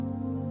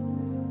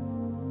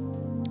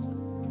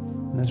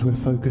And as we're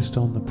focused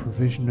on the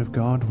provision of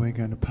God, we're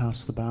going to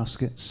pass the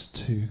baskets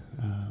to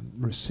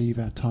receive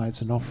our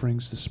tithes and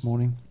offerings this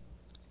morning.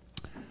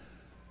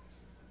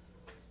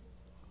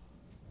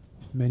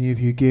 Many of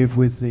you give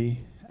with the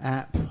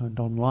app and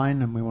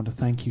online, and we want to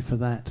thank you for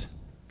that.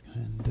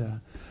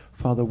 And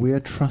Father, we're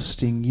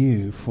trusting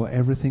you for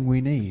everything we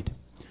need.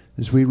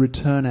 As we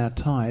return our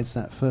tithes,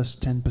 that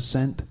first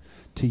 10%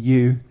 to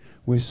you,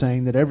 we're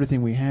saying that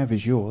everything we have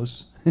is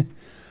yours,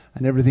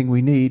 and everything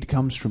we need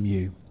comes from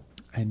you.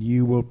 And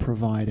you will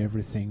provide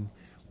everything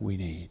we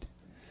need.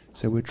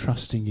 So we're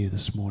trusting you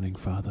this morning,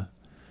 Father.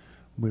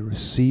 We're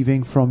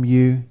receiving from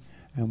you,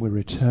 and we're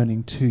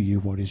returning to you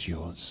what is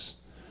yours.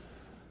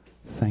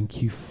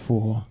 Thank you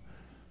for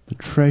the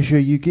treasure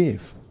you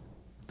give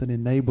that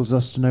enables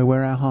us to know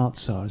where our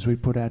hearts are. As we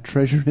put our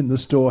treasure in the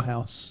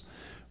storehouse,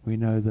 we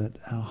know that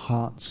our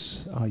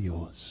hearts are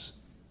yours.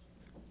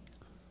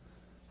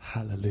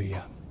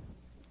 Hallelujah.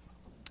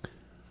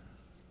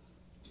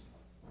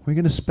 We're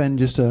going to spend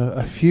just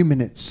a few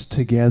minutes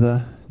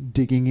together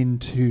digging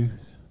into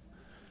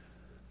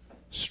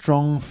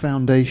strong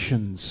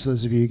foundations.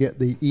 Those of you who get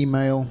the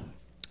email,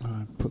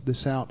 put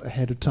this out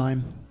ahead of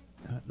time.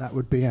 That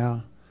would be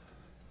our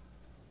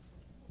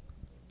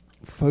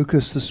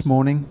focus this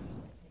morning.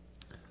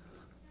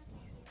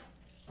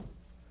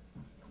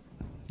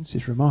 This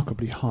is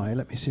remarkably high.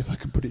 Let me see if I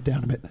can put it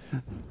down a bit.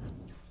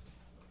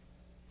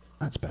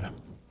 That's better.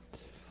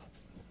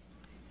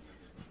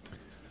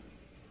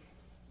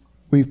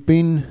 We've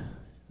been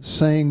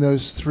saying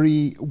those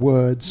three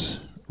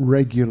words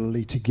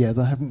regularly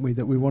together, haven't we?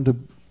 That we want to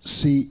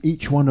see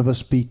each one of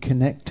us be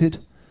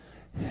connected,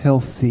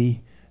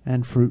 healthy,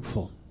 and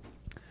fruitful.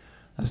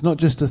 That's not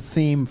just a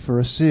theme for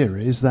a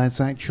series.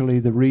 That's actually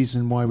the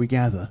reason why we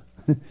gather.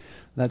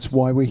 That's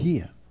why we're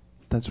here.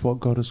 That's what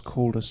God has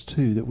called us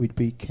to, that we'd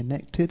be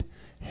connected,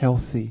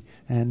 healthy,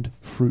 and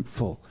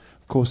fruitful.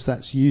 Of course,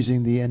 that's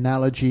using the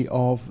analogy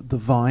of the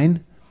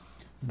vine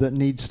that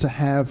needs to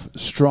have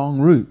strong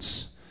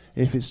roots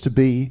if it's to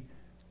be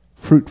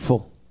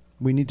fruitful.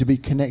 We need to be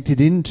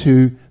connected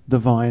into the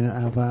vine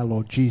of our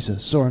Lord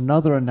Jesus. Or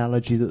another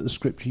analogy that the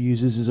scripture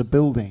uses is a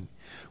building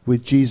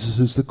with Jesus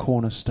as the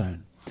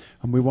cornerstone.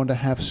 And we want to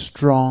have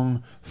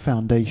strong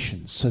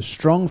foundations. So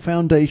strong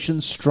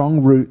foundations,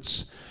 strong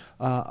roots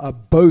are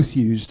both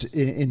used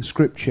in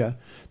scripture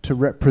to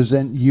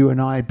represent you and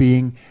I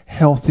being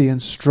healthy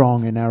and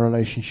strong in our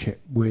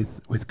relationship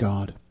with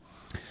God.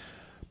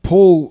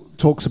 Paul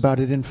talks about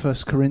it in 1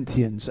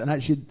 Corinthians. And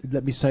actually,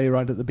 let me say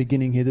right at the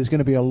beginning here, there's going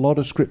to be a lot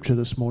of scripture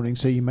this morning,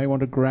 so you may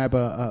want to grab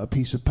a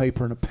piece of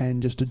paper and a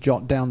pen just to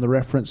jot down the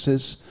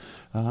references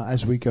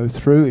as we go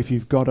through. If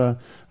you've got a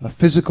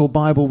physical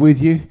Bible with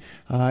you,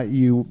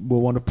 you will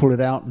want to pull it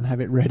out and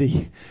have it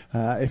ready.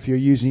 If you're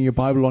using your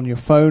Bible on your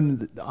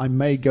phone, I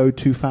may go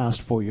too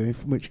fast for you, in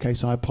which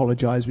case I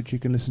apologize, but you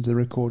can listen to the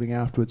recording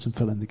afterwards and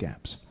fill in the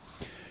gaps.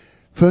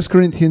 1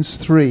 Corinthians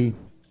 3.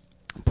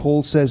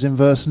 Paul says in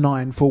verse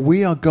 9, "For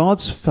we are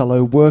God's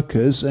fellow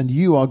workers, and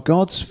you are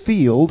God's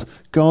field,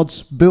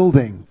 God's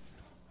building."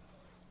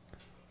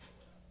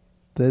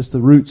 There's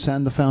the roots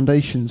and the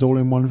foundations all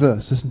in one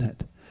verse, isn't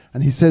it?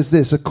 And he says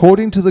this,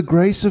 "According to the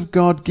grace of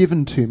God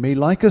given to me,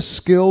 like a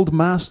skilled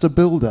master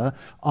builder,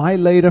 I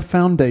laid a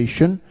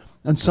foundation,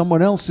 and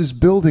someone else is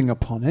building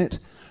upon it,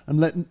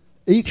 and let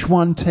each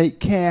one take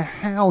care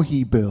how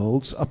he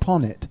builds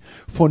upon it.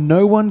 For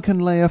no one can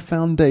lay a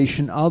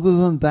foundation other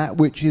than that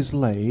which is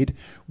laid,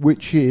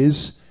 which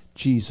is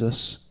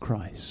Jesus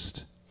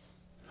Christ."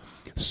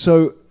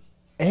 So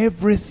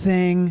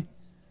everything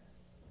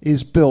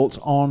is built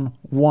on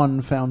one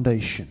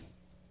foundation,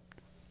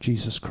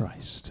 Jesus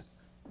Christ.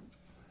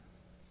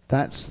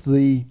 That's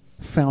the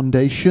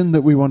foundation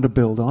that we want to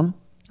build on.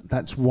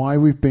 That's why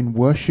we've been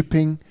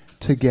worshipping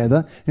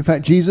together. In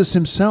fact, Jesus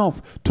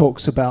himself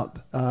talks about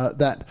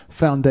that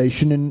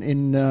foundation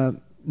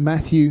in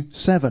Matthew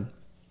 7.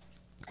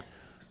 Let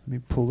me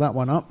pull that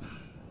one up.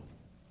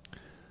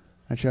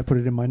 Actually, I put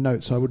it in my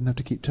notes so I wouldn't have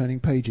to keep turning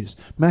pages.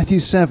 Matthew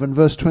 7,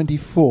 verse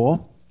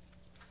 24.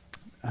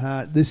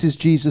 This is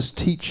Jesus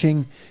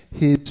teaching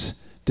his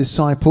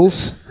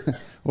disciples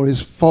or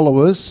his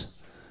followers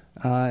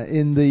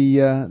in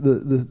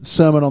the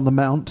Sermon on the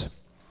Mount.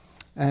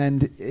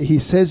 And he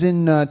says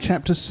in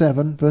chapter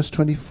 7, verse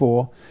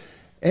 24,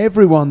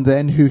 "Everyone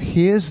then who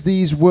hears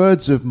these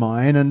words of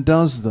mine and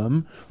does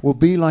them will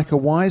be like a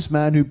wise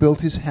man who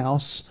built his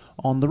house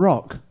on the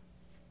rock.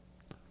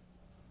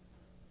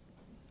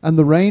 And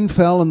the rain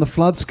fell and the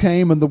floods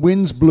came and the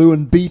winds blew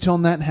and beat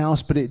on that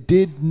house, but it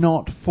did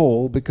not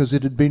fall because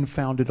it had been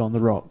founded on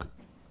the rock.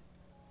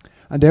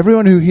 And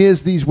everyone who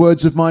hears these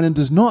words of mine and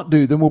does not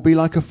do them will be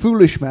like a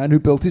foolish man who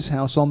built his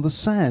house on the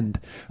sand.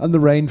 And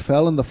the rain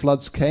fell and the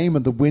floods came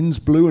and the winds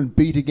blew and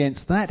beat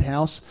against that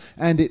house,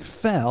 and it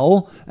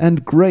fell,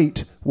 and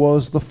great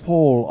was the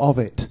fall of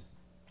it."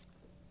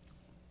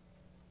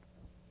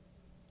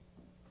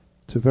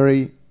 It's a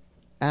very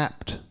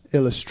apt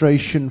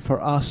illustration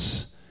for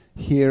us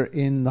here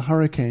in the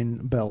hurricane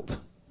belt.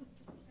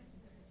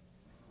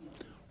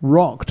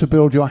 Rock to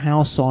build your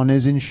house on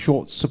is in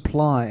short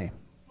supply.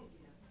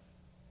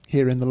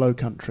 here in the Low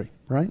Country,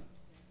 right?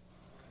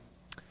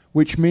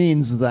 Which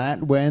means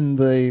that when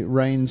the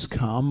rains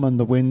come and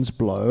the winds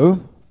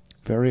blow,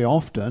 very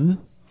often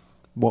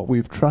what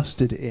we've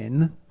trusted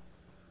in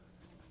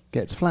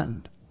gets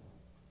flattened.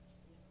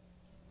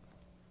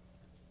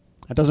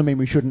 That doesn't mean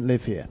we shouldn't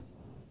live here.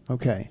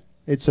 Okay,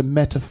 it's a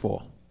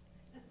metaphor.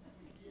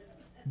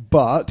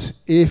 But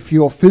if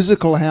your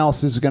physical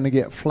house is going to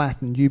get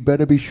flattened, you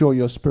better be sure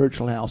your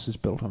spiritual house is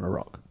built on a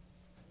rock.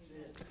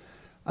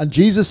 And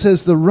Jesus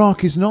says the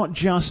rock is not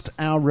just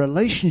our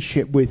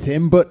relationship with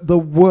him, but the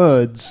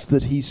words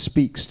that he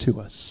speaks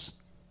to us.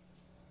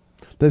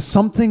 There's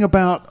something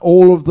about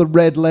all of the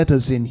red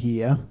letters in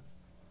here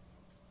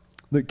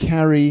that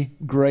carry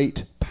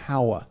great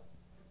power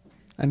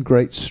and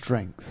great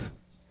strength.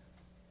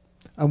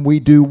 And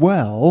we do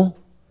well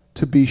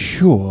to be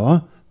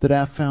sure that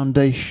our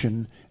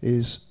foundation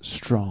is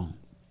strong.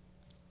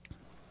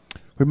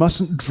 We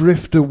mustn't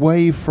drift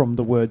away from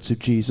the words of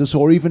Jesus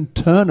or even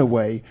turn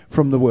away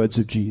from the words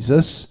of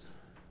Jesus,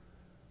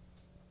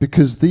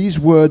 because these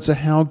words are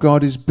how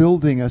God is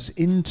building us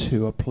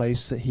into a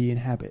place that he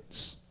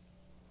inhabits.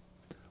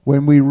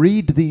 When we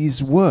read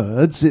these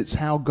words, it's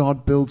how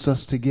God builds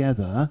us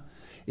together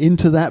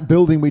into that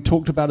building we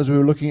talked about as we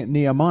were looking at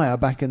Nehemiah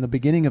back in the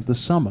beginning of the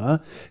summer.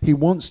 He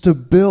wants to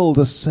build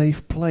a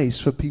safe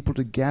place for people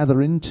to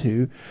gather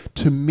into,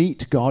 to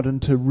meet God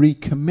and to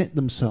recommit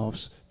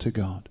themselves to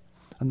God.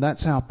 And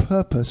that's our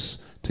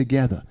purpose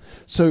together.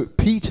 So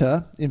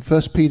Peter, in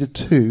 1 Peter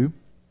 2,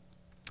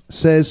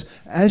 says,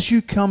 as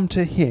you come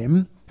to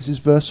him, this is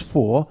verse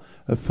 4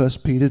 of 1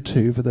 Peter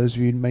 2, for those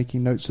of you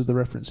making notes of the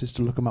references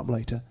to look them up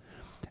later.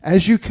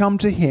 As you come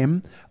to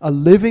him, a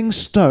living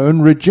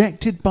stone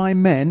rejected by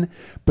men,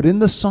 but in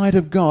the sight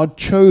of God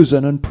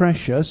chosen and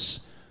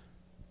precious.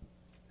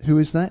 Who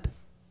is that?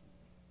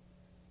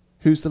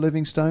 Who's the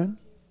living stone?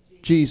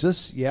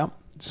 Jesus, yeah.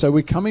 So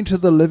we're coming to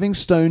the living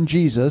stone,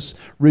 Jesus,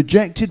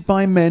 rejected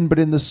by men, but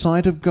in the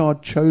sight of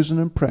God, chosen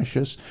and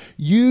precious.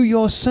 You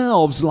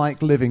yourselves,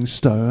 like living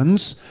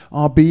stones,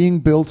 are being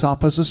built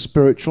up as a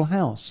spiritual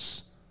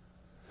house.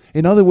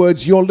 In other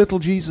words, you're little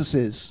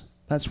Jesuses.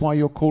 That's why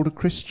you're called a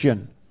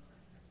Christian.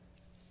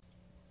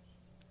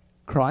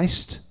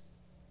 Christ,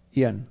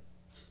 Ian.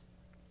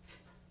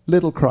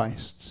 Little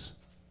Christs.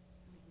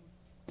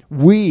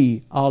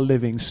 We are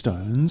living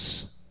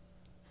stones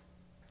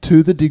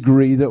to the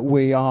degree that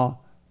we are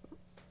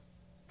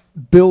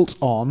built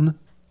on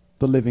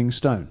the living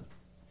stone.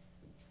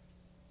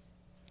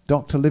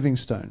 Dr.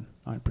 Livingstone,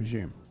 I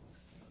presume.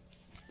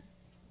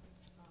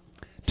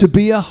 To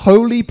be a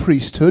holy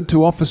priesthood,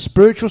 to offer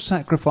spiritual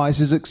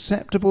sacrifices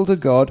acceptable to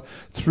God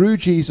through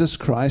Jesus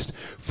Christ,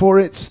 for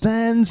it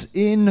stands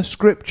in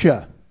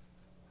Scripture.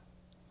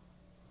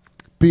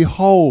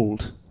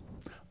 Behold,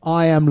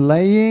 I am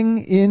laying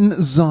in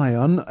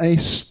Zion a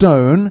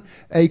stone,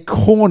 a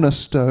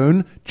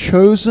cornerstone,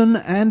 chosen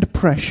and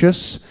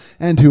precious,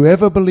 and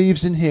whoever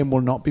believes in him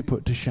will not be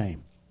put to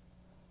shame.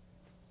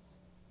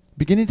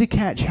 Beginning to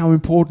catch how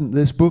important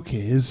this book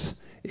is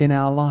in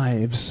our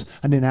lives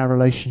and in our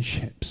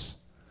relationships.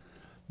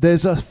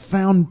 There's a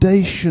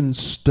foundation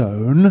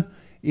stone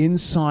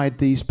inside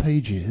these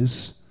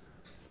pages.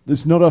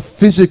 There's not a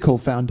physical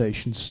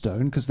foundation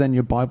stone, because then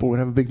your Bible would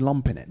have a big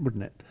lump in it,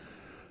 wouldn't it?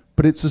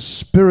 But it's a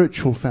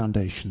spiritual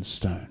foundation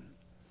stone.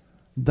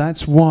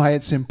 That's why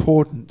it's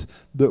important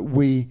that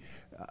we...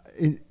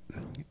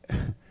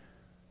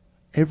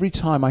 Every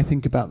time I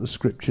think about the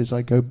scriptures,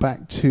 I go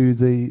back to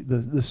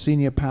the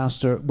senior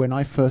pastor when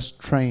I first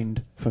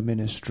trained for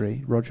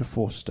ministry, Roger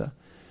Forster.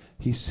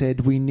 He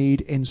said we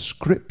need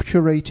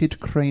inscripturated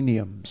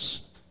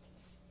craniums.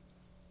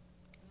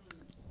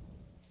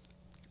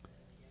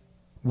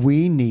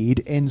 We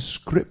need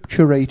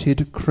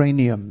inscripturated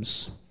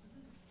craniums.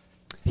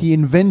 He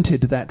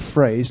invented that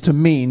phrase to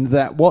mean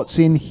that what's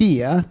in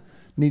here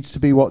needs to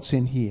be what's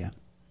in here.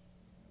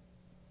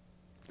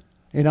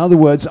 In other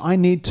words, I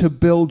need to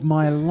build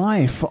my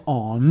life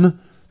on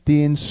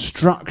the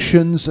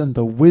instructions and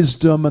the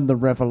wisdom and the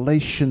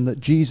revelation that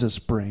Jesus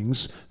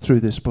brings through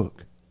this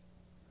book.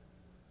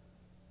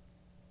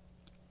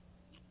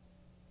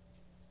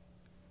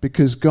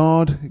 Because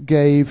God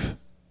gave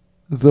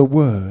the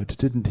word,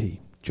 didn't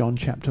he? John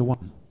chapter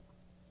 1.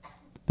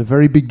 The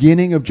very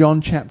beginning of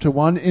John chapter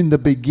 1, in the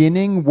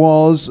beginning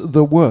was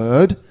the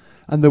Word,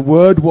 and the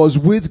Word was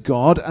with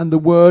God, and the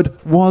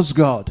Word was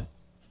God.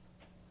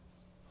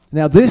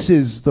 Now this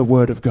is the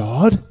Word of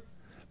God,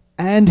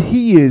 and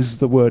he is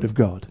the Word of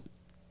God.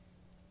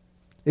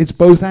 It's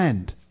both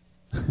and.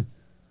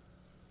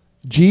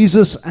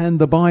 Jesus and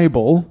the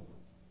Bible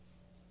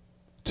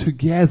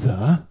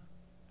together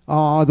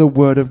are the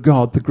Word of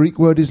God. The Greek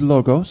word is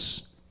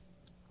logos.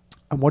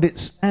 And what it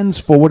stands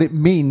for, what it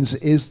means,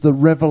 is the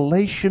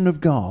revelation of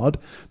God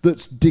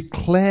that's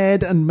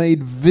declared and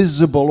made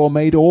visible or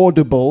made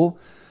audible,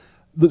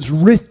 that's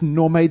written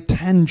or made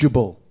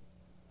tangible.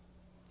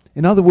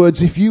 In other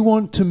words, if you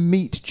want to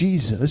meet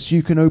Jesus,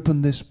 you can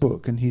open this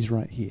book and he's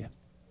right here.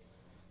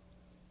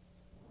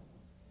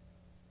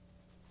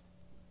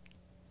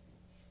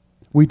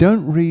 We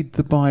don't read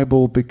the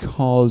Bible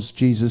because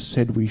Jesus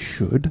said we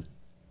should.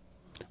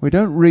 We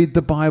don't read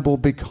the Bible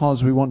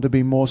because we want to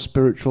be more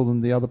spiritual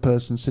than the other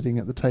person sitting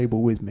at the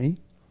table with me.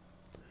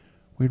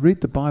 We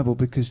read the Bible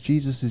because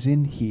Jesus is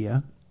in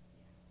here,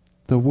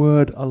 the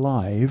Word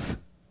alive,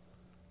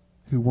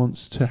 who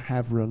wants to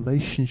have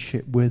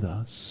relationship with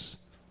us.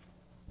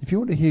 If you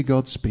want to hear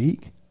God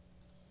speak,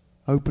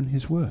 open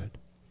his Word.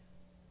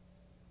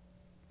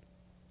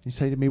 You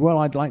say to me, well,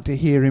 I'd like to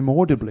hear him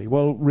audibly.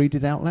 Well, read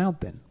it out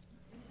loud then.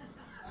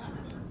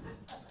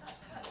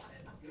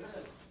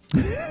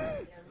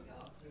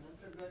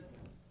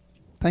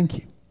 Thank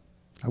you.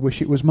 I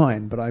wish it was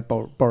mine, but I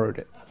borrowed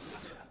it.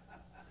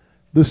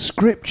 The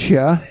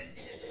Scripture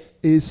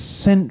is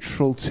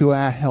central to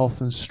our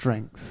health and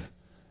strength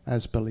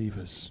as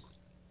believers,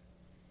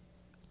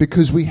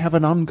 because we have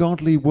an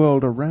ungodly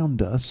world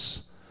around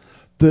us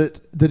that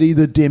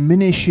either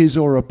diminishes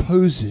or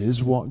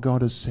opposes what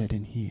God has said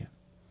in here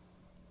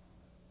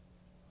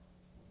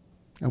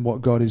and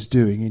what God is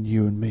doing in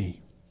you and me.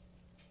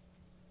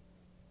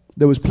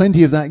 There was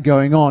plenty of that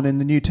going on in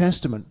the New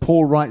Testament.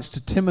 Paul writes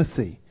to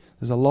Timothy.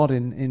 There's a lot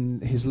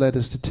in his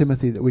letters to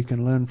Timothy that we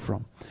can learn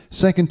from.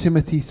 2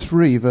 Timothy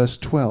 3, verse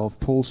 12,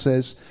 Paul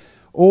says,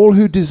 all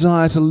who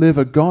desire to live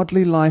a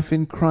godly life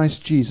in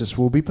Christ Jesus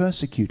will be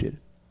persecuted.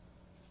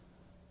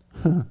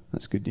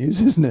 That's good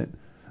news, isn't it?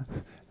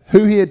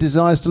 Who here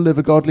desires to live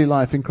a godly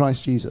life in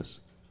Christ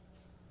Jesus?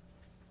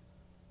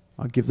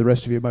 I'll give the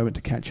rest of you a moment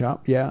to catch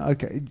up. Yeah,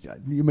 okay. I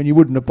mean, you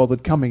wouldn't have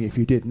bothered coming if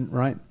you didn't,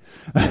 right?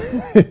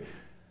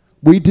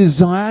 We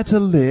desire to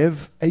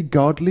live a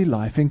godly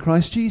life in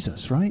Christ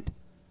Jesus, right?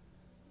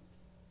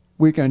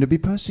 We're going to be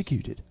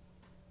persecuted.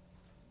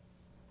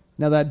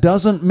 Now, that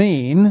doesn't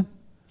mean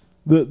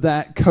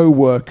that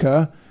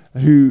co-worker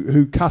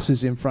who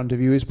cusses in front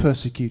of you is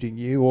persecuting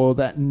you, or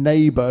that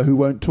neighbor who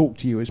won't talk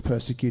to you is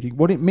persecuting.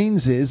 What it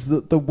means is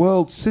that the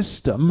world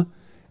system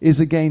is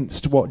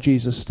against what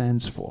Jesus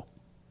stands for.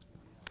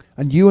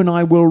 And you and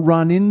I will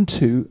run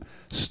into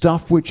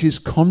stuff which is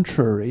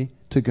contrary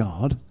to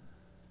God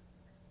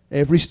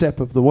every step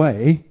of the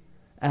way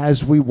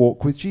as we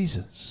walk with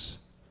Jesus.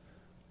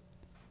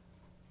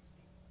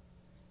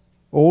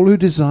 All who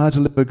desire to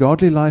live a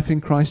godly life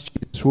in Christ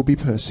Jesus will be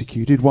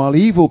persecuted, while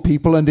evil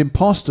people and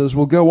impostors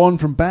will go on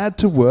from bad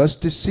to worse,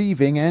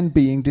 deceiving and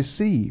being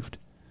deceived.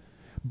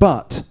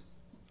 But,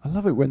 I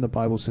love it when the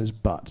Bible says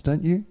but,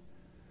 don't you?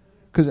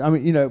 Because, I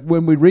mean, you know,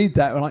 when we read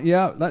that, we're like,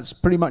 yeah, that's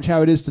pretty much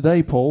how it is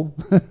today, Paul.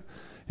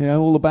 You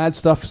know, all the bad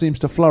stuff seems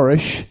to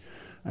flourish,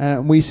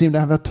 and we seem to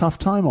have a tough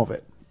time of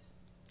it.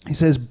 He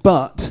says,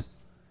 but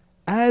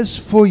as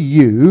for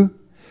you,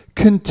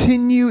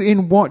 continue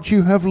in what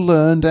you have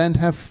learned and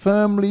have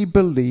firmly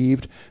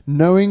believed,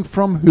 knowing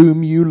from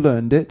whom you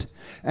learned it,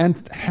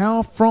 and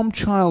how from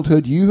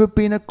childhood you have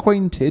been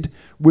acquainted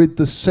with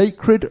the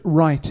sacred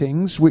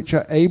writings which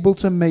are able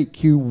to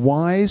make you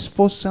wise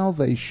for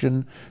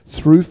salvation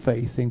through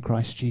faith in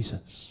Christ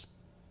Jesus.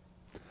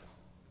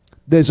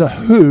 There's a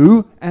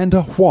who and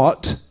a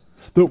what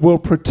that will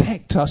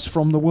protect us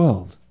from the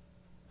world.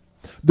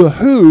 The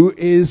who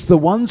is the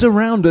ones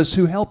around us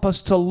who help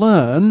us to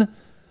learn,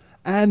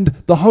 and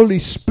the Holy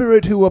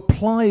Spirit who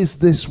applies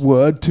this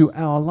word to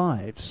our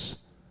lives.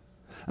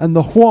 And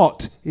the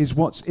what is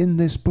what's in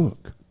this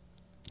book.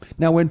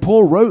 Now, when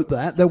Paul wrote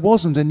that, there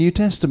wasn't a New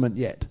Testament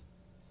yet.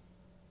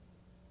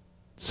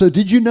 So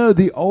did you know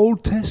the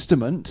Old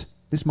Testament,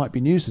 this might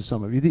be news to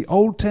some of you, the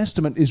Old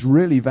Testament is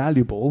really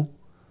valuable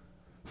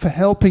for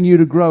helping you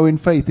to grow in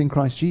faith in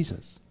Christ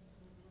Jesus.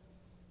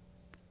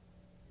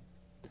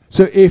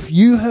 So if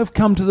you have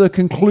come to the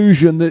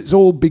conclusion that it's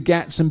all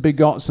begats and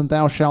begots and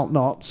thou shalt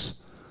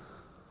nots,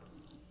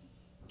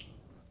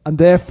 and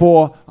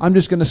therefore I'm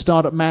just going to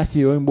start at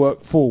Matthew and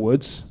work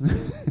forwards,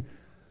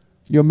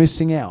 you're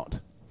missing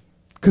out.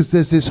 Because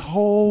there's this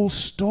whole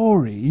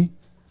story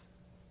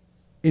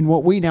in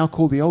what we now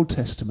call the Old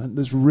Testament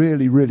that's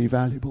really, really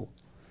valuable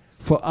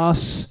for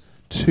us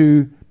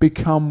to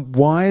become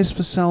wise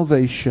for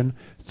salvation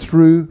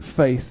through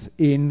faith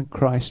in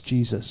Christ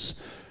Jesus.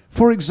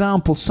 For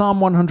example,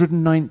 Psalm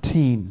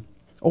 119,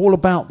 all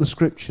about the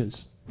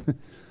Scriptures.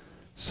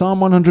 Psalm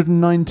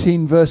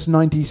 119 verse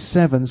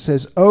 97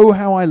 says, "Oh,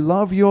 how I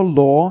love your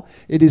law.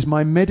 It is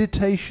my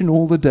meditation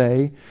all the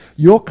day.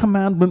 Your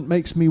commandment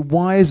makes me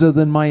wiser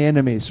than my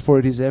enemies, for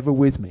it is ever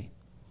with me."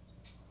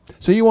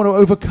 So you want to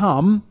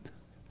overcome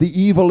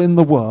the evil in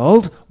the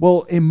world?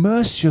 Well,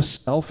 immerse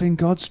yourself in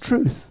God's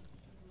truth.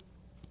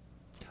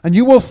 And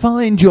you will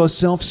find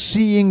yourself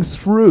seeing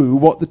through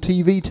what the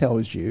TV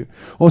tells you,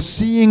 or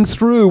seeing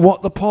through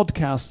what the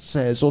podcast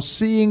says, or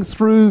seeing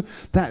through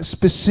that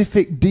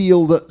specific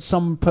deal that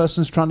some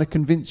person's trying to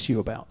convince you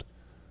about,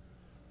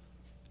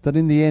 that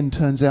in the end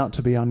turns out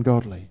to be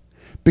ungodly.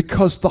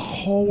 Because the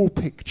whole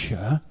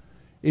picture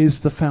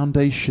is the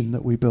foundation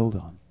that we build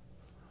on.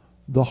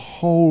 The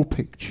whole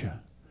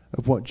picture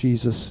of what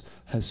Jesus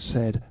has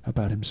said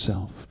about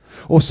himself.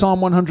 Or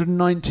Psalm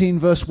 119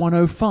 verse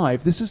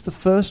 105. This is the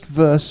first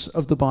verse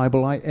of the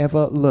Bible I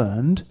ever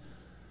learned.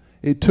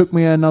 It took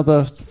me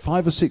another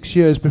 5 or 6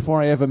 years before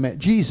I ever met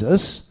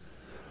Jesus,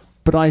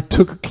 but I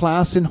took a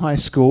class in high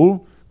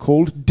school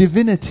called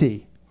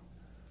Divinity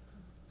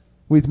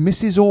with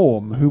Mrs.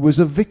 Orme, who was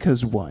a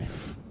vicar's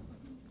wife.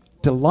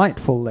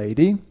 Delightful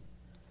lady,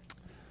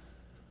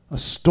 a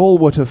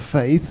stalwart of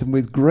faith and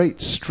with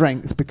great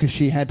strength, because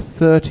she had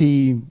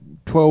 30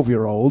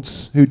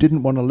 12-year-olds who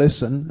didn't want to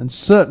listen and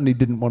certainly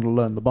didn't want to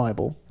learn the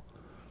Bible.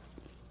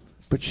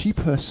 But she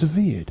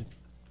persevered.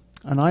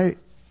 And I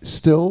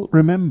still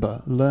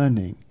remember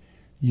learning,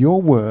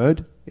 your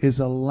word is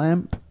a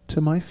lamp to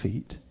my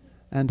feet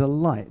and a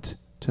light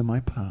to my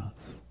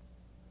path.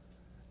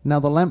 Now,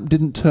 the lamp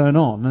didn't turn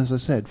on, as I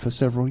said, for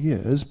several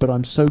years, but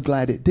I'm so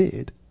glad it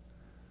did.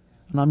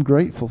 And I'm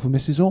grateful for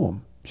Mrs.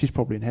 Orme. She's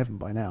probably in heaven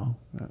by now.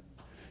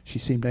 She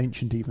seemed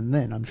ancient even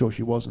then. I'm sure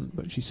she wasn't,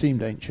 but she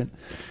seemed ancient.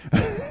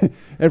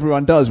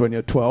 Everyone does when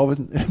you're 12,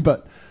 isn't it?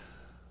 But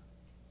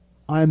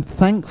I'm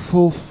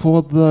thankful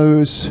for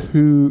those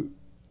who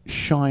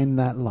shine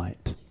that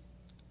light.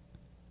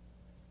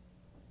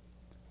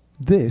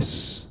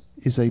 This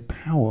is a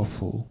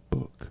powerful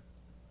book.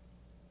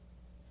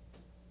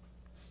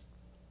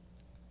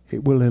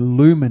 It will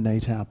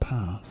illuminate our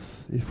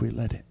path if we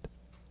let it.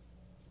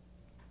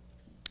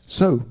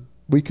 So,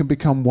 we can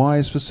become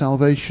wise for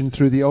salvation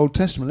through the Old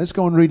Testament. Let's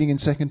go on reading in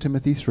 2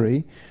 Timothy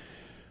 3.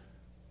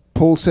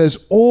 Paul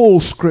says, all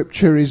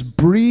Scripture is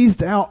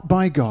breathed out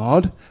by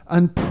God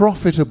and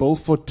profitable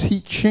for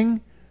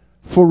teaching,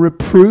 for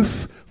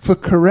reproof, for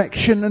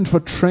correction, and for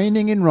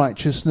training in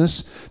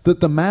righteousness, that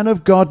the man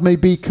of God may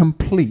be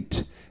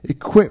complete,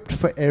 equipped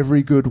for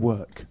every good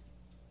work.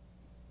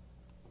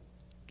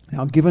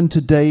 Now, given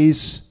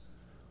today's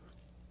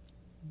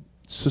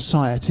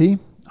society,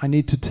 I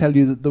need to tell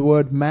you that the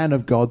word man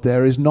of God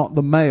there is not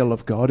the male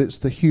of God, it's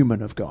the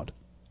human of God.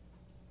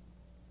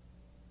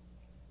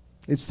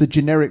 It's the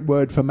generic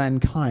word for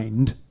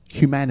mankind,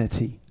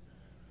 humanity,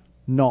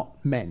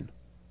 not men.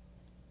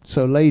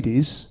 So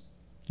ladies,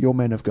 you're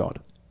men of God.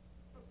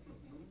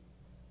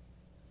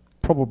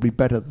 Probably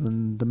better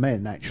than the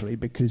men, actually,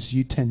 because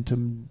you tend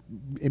to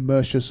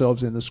immerse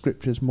yourselves in the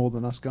Scriptures more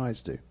than us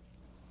guys do.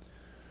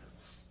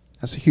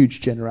 That's a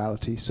huge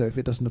generality, so if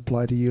it doesn't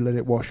apply to you, let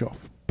it wash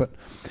off. But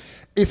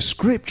if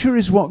Scripture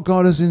is what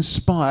God has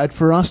inspired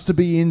for us to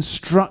be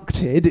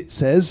instructed, it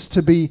says,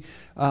 to be,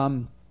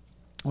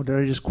 or did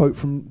I just quote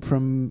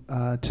from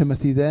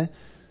Timothy there?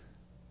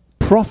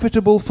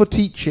 Profitable for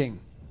teaching.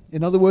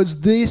 In other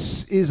words,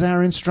 this is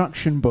our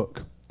instruction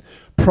book.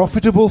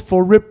 Profitable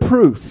for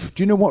reproof.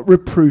 Do you know what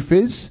reproof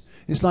is?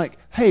 It's like,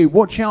 hey,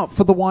 watch out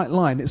for the white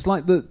line. It's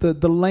like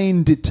the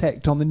lane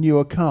detect on the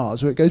newer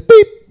cars where it goes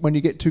beep when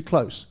you get too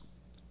close.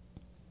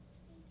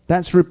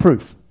 That's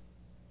reproof.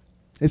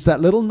 It's that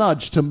little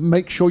nudge to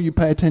make sure you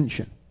pay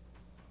attention.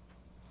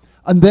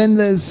 And then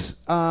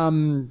there's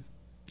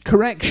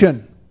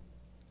correction.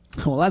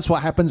 Well, that's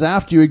what happens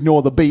after you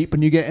ignore the beep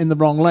and you get in the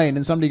wrong lane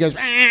and somebody goes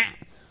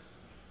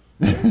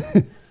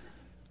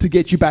to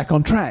get you back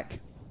on track.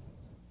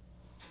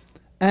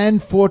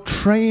 And for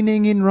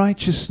training in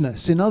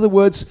righteousness. In other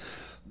words,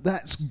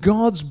 that's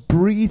God's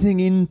breathing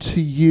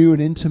into you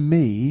and into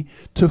me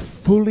to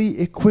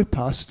fully equip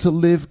us to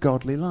live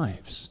godly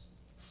lives.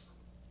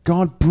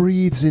 God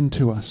breathes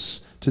into us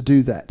to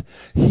do that.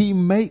 He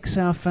makes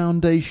our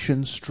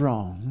foundation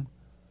strong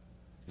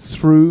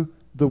through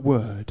the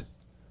Word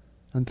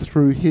and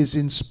through His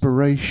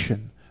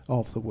inspiration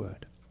of the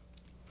Word.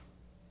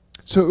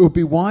 So it would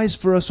be wise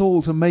for us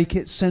all to make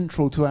it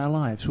central to our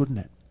lives, wouldn't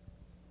it?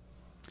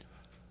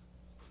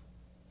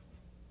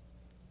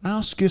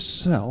 Ask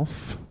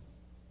yourself,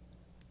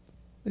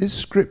 is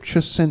Scripture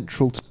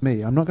central to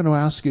me? I'm not going to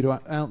ask you to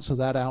answer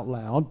that out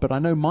loud, but I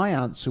know my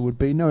answer would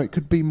be, no, it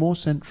could be more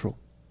central.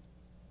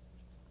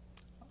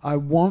 I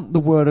want the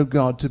Word of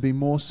God to be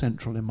more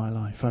central in my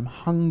life. I'm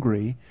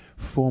hungry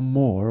for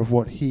more of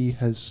what He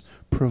has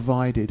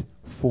provided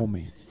for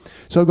me.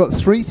 So I've got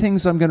 3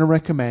 things I'm going to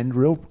recommend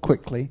real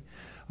quickly,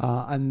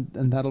 and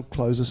that'll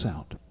close us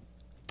out.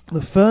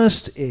 The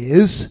first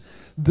is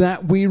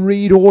that we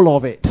read all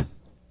of it.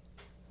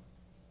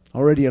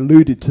 Already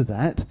alluded to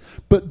that,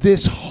 but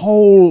this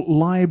whole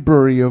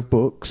library of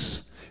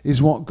books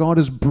is what God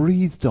has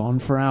breathed on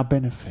for our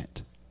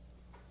benefit.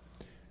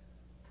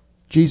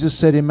 Jesus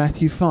said in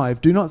Matthew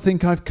 5, "Do not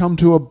think I've come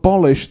to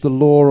abolish the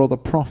law or the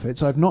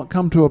prophets. I've not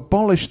come to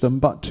abolish them,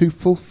 but to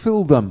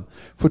fulfill them.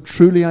 For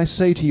truly I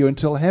say to you,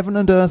 until heaven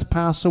and earth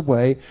pass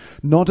away,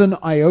 not an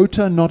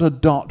iota, not a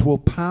dot will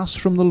pass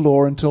from the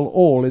law until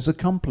all is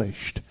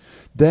accomplished.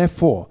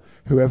 Therefore,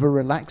 whoever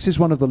relaxes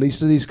one of the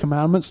least of these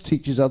commandments,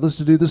 teaches others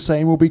to do the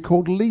same, will be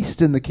called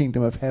least in the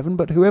kingdom of heaven.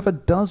 But whoever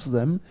does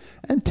them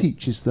and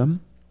teaches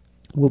them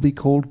will be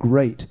called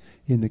great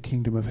in the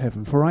kingdom of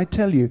heaven. For I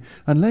tell you,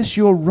 unless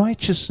your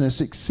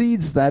righteousness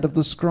exceeds that of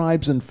the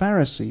scribes and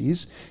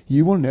Pharisees,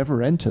 you will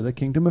never enter the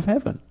kingdom of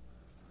heaven."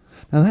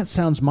 Now that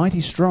sounds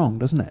mighty strong,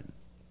 doesn't it?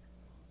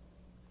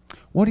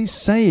 What he's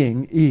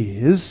saying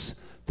is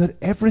that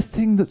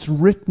everything that's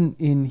written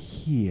in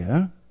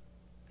here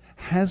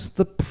has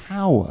the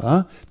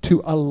power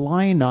to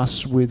align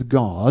us with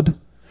God,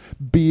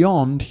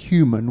 beyond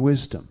human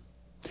wisdom.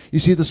 You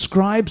see, the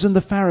scribes and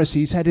the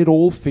Pharisees had it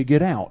all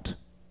figured out.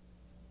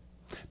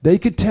 They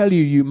could tell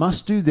you, you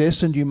must do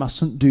this and you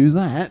mustn't do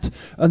that,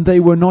 and they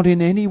were not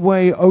in any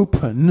way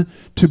open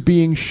to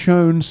being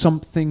shown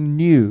something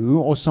new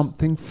or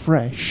something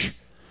fresh,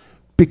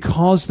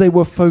 because they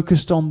were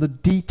focused on the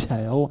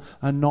detail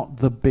and not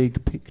the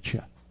big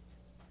picture.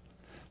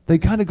 They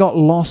kind of got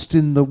lost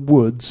in the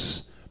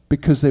woods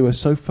because they were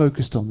so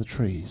focused on the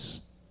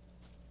trees.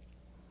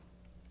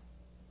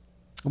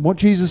 And what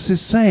Jesus is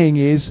saying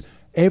is,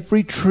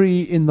 every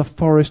tree in the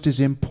forest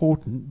is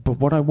important, but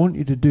what I want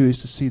you to do is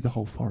to see the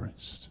whole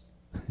forest.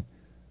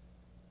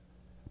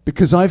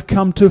 Because I've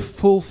come to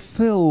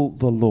fulfill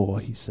the law,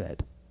 he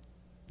said.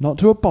 Not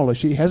to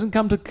abolish it. He hasn't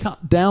come to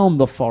cut down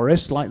the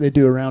forest like they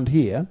do around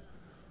here.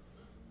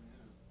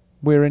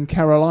 We're in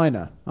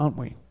Carolina, aren't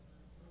we?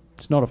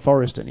 It's not a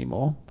forest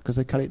anymore because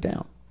they cut it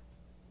down.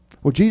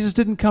 Well, Jesus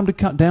didn't come to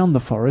cut down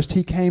the forest.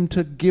 He came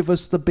to give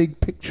us the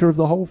big picture of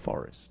the whole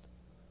forest.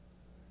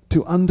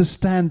 To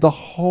understand the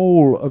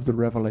whole of the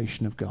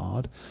revelation of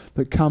God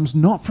that comes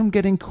not from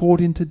getting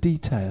caught into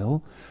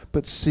detail,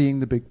 but seeing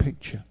the big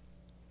picture.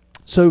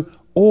 So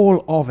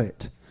all of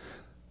it.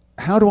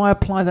 How do I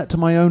apply that to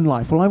my own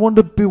life? Well, I want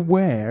to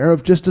beware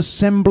of just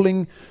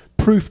assembling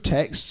proof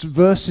texts,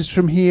 verses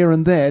from here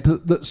and there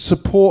that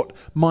support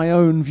my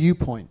own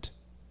viewpoint.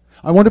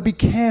 I want to be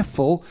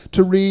careful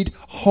to read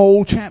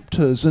whole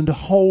chapters and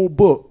whole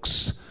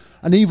books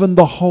and even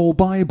the whole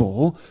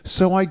Bible,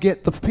 so I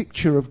get the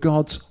picture of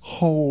God's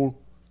whole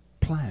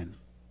plan.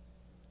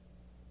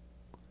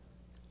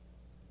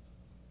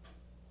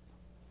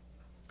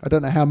 I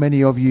don't know how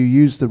many of you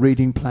use the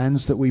reading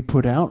plans that we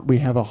put out. We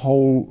have a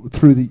whole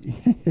through the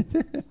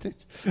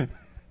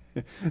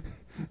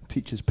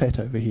teacher's pet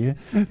over here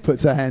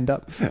puts her hand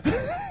up.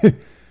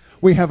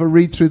 We have a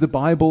read through the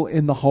Bible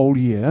in the whole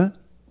year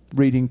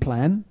reading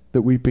plan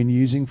that we've been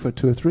using for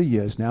 2 or 3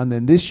 years now. And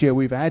then this year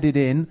we've added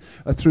in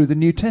a through the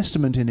New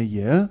Testament in a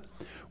year,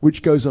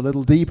 which goes a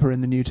little deeper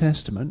in the New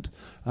Testament.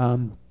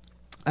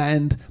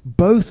 And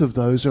both of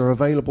those are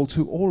available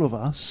to all of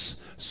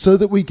us so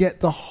that we get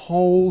the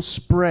whole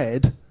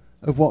spread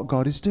of what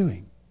God is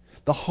doing.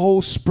 The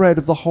whole spread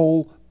of the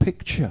whole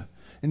picture.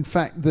 In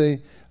fact,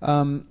 the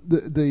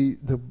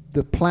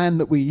plan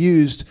that we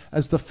used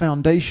as the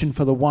foundation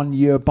for the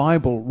 1-year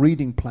Bible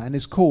reading plan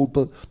is called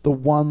the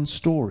One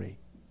Story.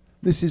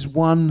 This is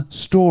one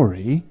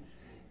story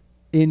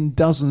in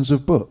dozens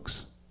of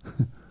books.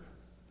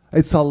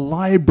 It's a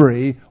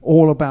library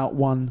all about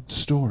one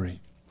story.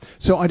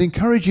 So I'd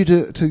encourage you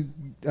to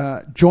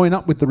join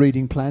up with the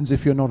reading plans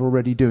if you're not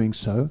already doing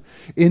so.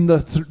 In the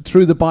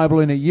through the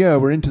Bible in a year,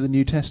 we're into the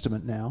New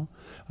Testament now,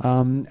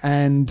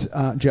 and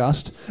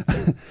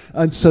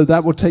so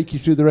that will take you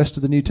through the rest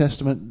of the New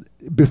Testament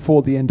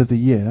before the end of the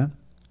year.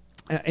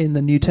 In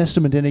the New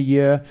Testament in a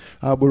year,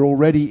 we're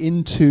already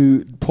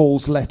into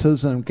Paul's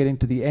letters and getting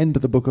to the end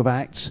of the book of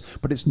Acts,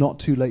 but it's not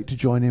too late to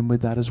join in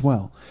with that as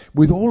well.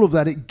 With all of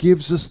that, it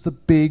gives us the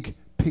big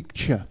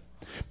picture,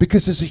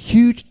 because there's a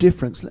huge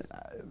difference.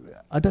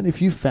 I don't know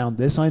if you've found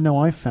this. I know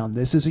I've found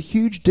this. There's a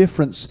huge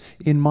difference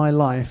in my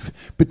life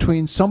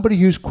between somebody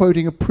who's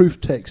quoting a proof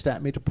text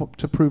at me to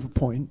prove a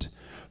point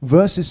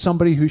versus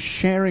somebody who's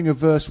sharing a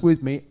verse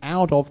with me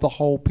out of the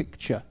whole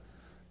picture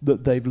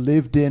that they've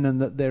lived in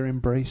and that they're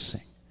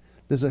embracing.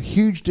 There's a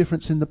huge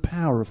difference in the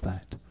power of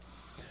that.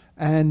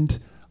 And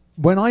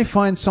when I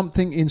find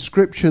something in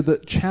Scripture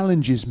that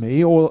challenges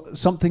me, or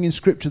something in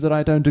Scripture that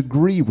I don't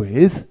agree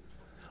with,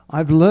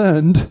 I've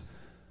learned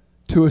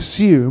to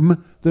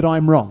assume that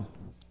I'm wrong.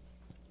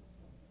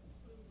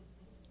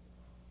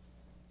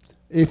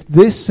 If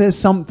this says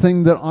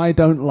something that I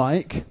don't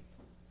like,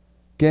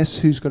 guess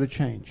who's got to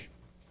change?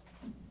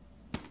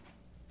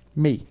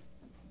 Me.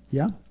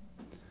 Yeah?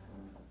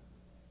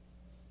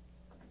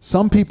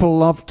 Some people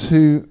love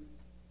to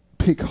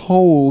pick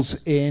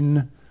holes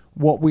in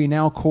what we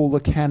now call the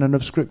canon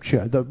of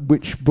Scripture,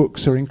 which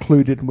books are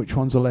included and which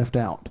ones are left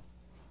out.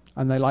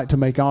 And they like to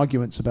make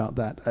arguments about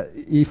that.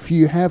 If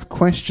you have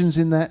questions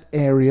in that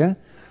area,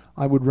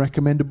 I would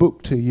recommend a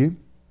book to you.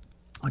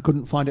 I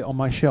couldn't find it on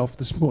my shelf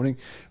this morning,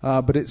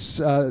 but it's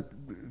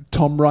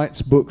Tom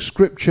Wright's book,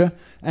 Scripture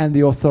and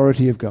the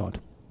Authority of God.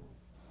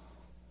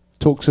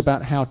 Talks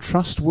about how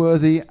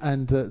trustworthy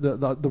and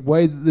the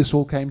way that this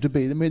all came to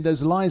be. I mean,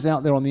 there's lies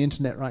out there on the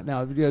internet right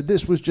now. You know,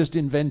 this was just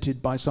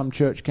invented by some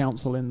church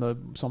council in the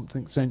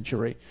something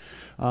century,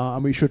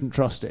 and we shouldn't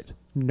trust it.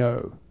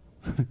 No,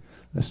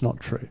 that's not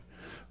true.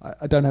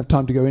 I don't have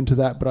time to go into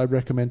that, but I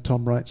recommend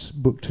Tom Wright's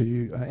book to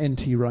you,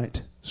 N.T.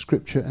 Wright,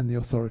 Scripture and the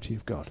Authority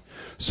of God.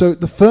 So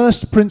the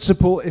first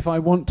principle, if I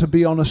want to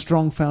be on a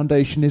strong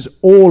foundation, is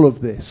all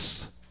of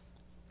this.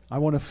 I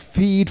want to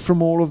feed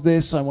from all of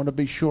this. I want to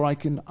be sure I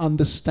can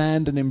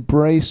understand and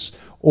embrace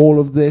all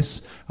of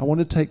this. I want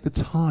to take the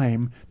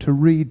time to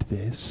read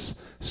this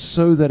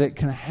so that it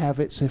can have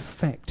its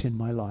effect in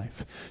my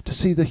life, to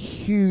see the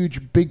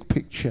huge big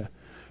picture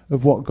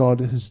of what God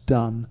has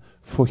done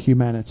for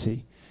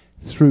humanity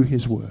through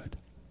his word.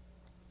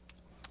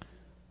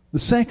 The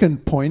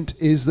second point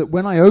is that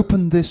when I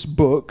open this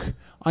book,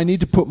 I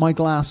need to put my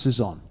glasses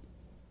on.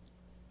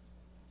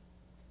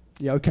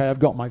 Yeah, okay, I've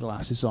got my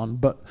glasses on,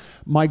 but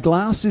my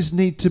glasses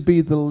need to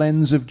be the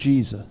lens of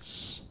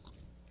Jesus.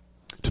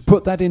 To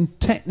put that in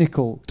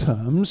technical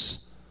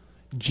terms,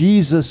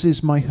 Jesus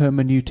is my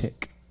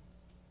hermeneutic.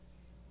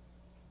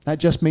 That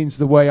just means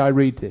the way I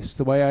read this,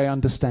 the way I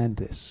understand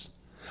this.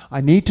 I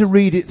need to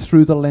read it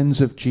through the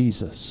lens of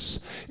Jesus.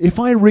 If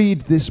I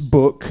read this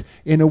book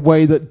in a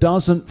way that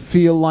doesn't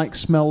feel like,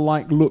 smell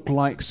like, look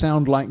like,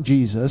 sound like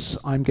Jesus,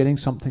 I'm getting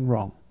something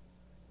wrong.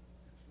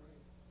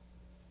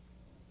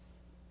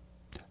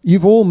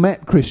 You've all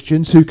met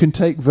Christians who can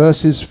take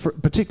verses,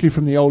 particularly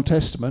from the Old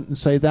Testament, and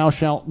say, thou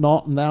shalt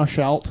not and thou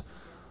shalt,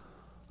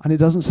 and it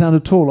doesn't sound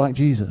at all like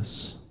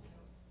Jesus.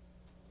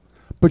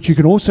 But you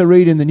can also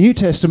read in the New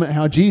Testament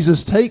how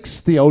Jesus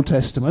takes the Old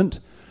Testament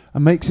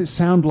and makes it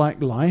sound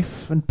like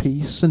life and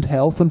peace and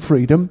health and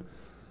freedom.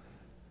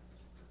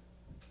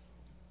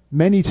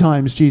 Many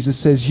times Jesus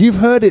says, you've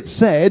heard it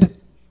said,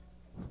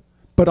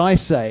 but I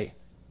say.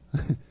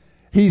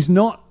 He's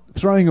not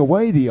throwing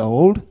away the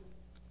old.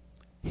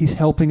 He's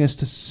helping us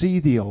to see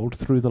the old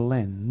through the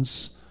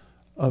lens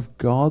of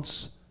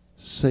God's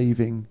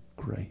saving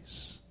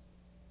grace.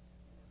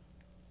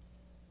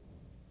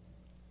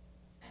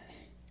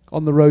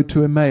 On the road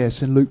to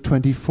Emmaus in Luke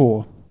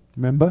 24,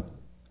 remember?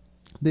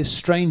 This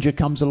stranger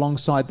comes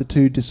alongside the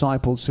two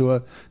disciples who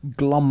are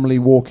glumly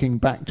walking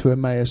back to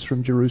Emmaus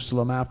from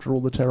Jerusalem after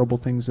all the terrible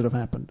things that have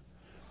happened.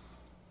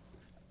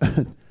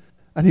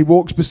 And he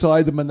walks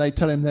beside them and they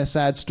tell him their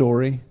sad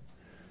story.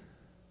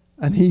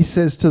 And he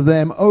says to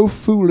them, O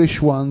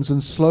foolish ones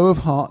and slow of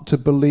heart to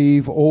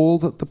believe all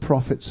that the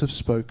prophets have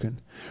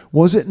spoken.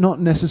 Was it not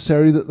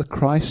necessary that the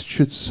Christ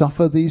should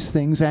suffer these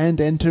things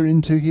and enter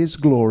into his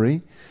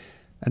glory?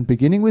 And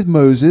beginning with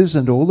Moses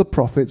and all the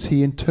prophets,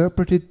 he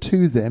interpreted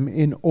to them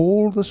in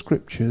all the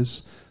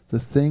scriptures the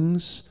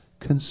things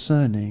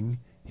concerning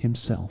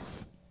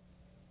himself.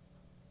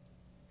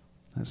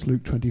 That's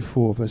Luke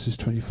 24, verses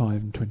 25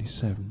 and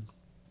 27.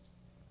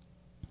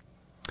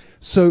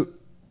 So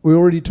we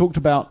already talked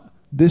about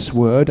this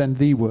word and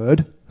the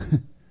word.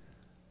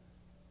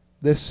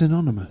 They're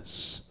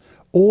synonymous.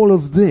 All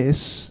of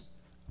this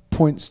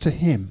points to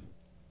him.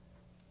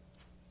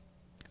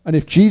 And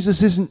if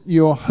Jesus isn't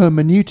your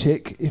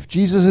hermeneutic, if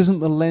Jesus isn't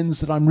the lens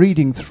that I'm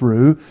reading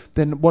through,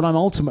 then what I'm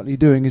ultimately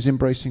doing is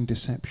embracing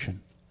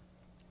deception.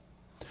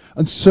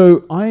 And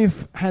so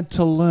I've had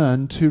to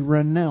learn to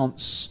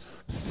renounce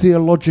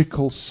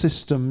theological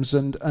systems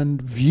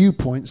and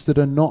viewpoints that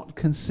are not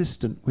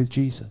consistent with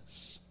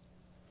Jesus.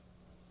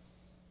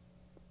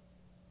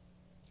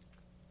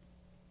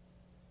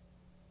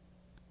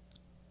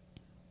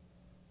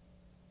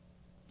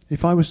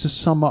 If I was to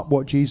sum up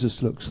what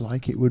Jesus looks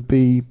like, it would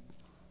be: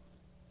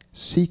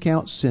 seek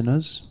out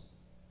sinners,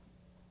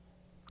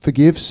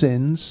 forgive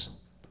sins,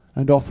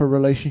 and offer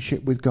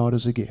relationship with God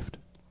as a gift.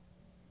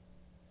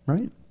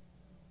 Right?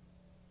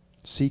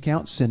 Seek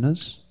out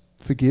sinners,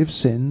 forgive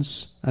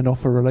sins, and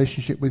offer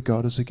relationship with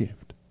God as a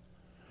gift.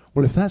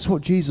 Well, if that's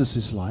what Jesus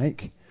is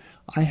like,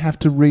 I have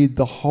to read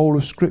the whole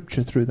of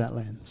Scripture through that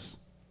lens.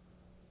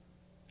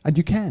 And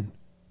you can,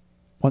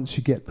 once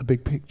you get the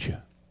big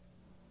picture.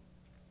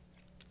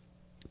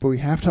 But we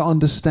have to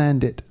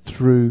understand it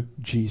through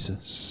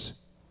Jesus.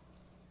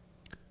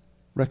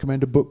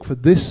 Recommend a book for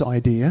this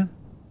idea,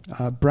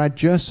 Brad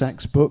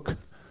Jersak's book,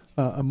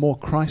 A More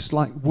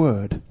Christ-Like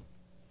Word,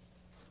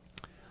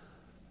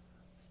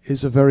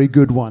 is a very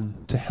good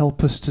one to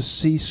help us to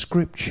see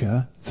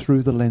Scripture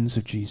through the lens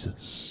of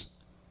Jesus.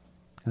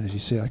 And as you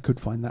see, I could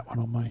find that one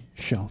on my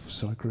shelf,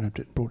 so I grabbed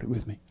it and brought it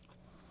with me.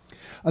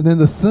 And then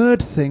the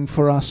third thing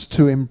for us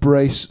to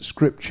embrace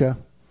Scripture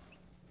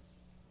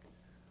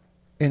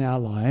in our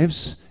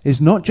lives is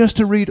not just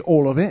to read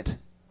all of it,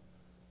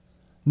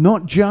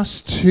 not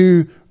just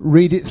to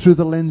read it through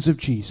the lens of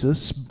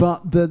Jesus,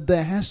 but that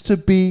there has to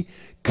be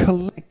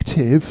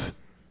collective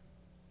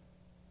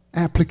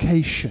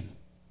application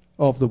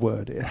of the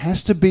word. It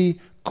has to be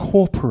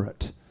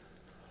corporate.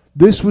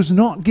 This was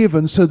not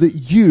given so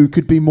that you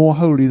could be more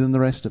holy than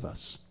the rest of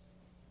us.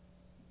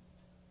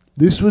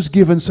 This was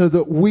given so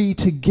that we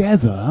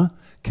together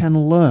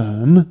can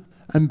learn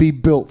and be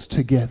built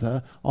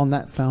together on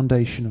that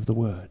foundation of the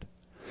word.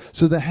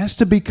 So there has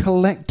to be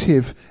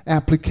collective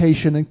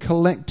application and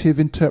collective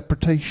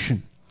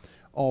interpretation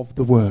of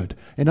the word.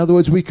 In other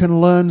words, we can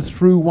learn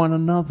through one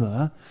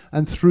another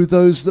and through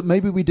those that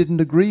maybe we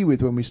didn't agree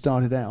with when we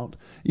started out.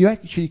 You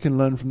actually can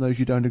learn from those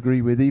you don't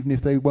agree with, even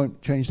if they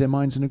won't change their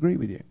minds and agree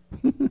with you.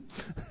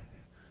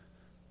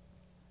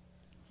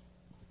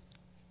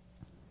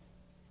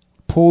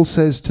 Paul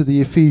says to the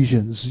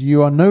Ephesians,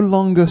 you are no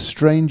longer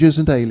strangers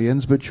and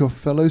aliens, but your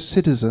fellow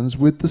citizens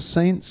with the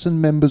saints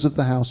and members of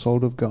the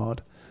household of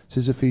God. This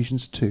is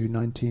Ephesians 2,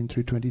 19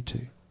 through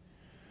 22.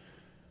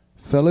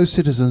 fellow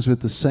citizens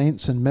with the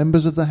saints and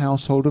members of the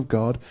household of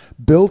God,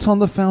 built on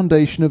the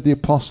foundation of the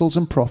apostles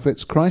and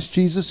prophets, Christ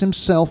Jesus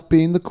himself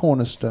being the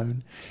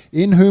cornerstone,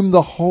 in whom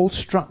the whole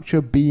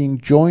structure being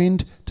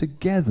joined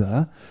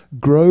together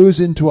grows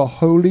into a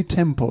holy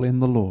temple in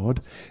the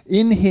Lord.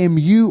 In him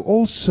you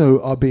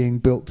also are being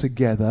built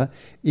together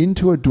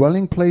into a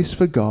dwelling place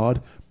for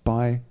God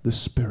by the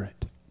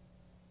Spirit.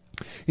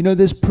 You know,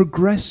 there's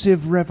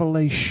progressive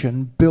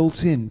revelation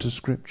built into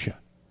Scripture.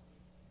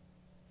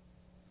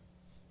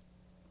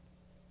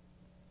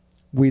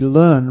 We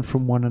learn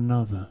from one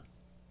another.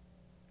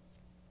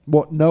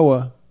 What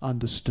Noah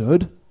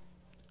understood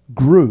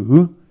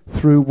grew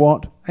through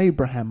what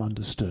Abraham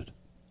understood.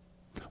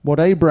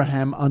 What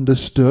Abraham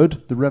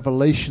understood, the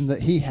revelation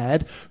that he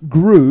had,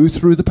 grew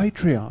through the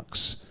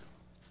patriarchs.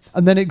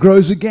 And then it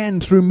grows again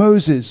through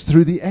Moses,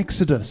 through the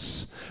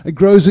Exodus. It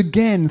grows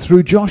again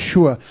through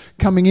Joshua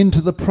coming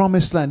into the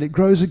promised land. It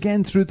grows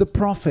again through the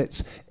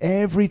prophets.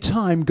 Every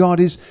time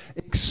God is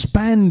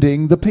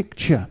expanding the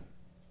picture.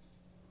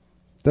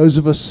 Those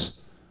of us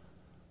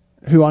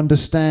who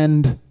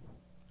understand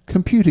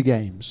computer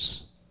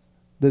games,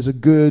 there's a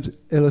good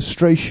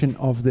illustration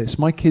of this.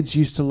 My kids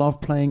used to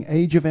love playing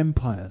Age of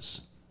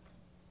Empires.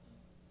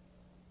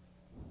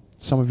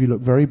 Some of you look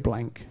very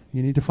blank.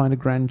 You need to find a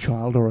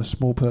grandchild or a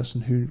small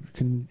person who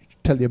can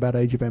tell you about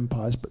Age of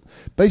Empires. But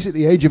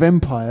basically, Age of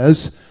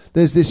Empires,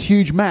 there's this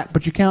huge map,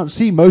 but you can't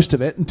see most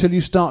of it until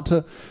you start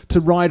to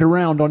ride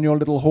around on your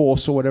little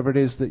horse or whatever it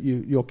is that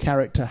your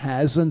character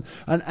has. And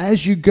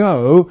as you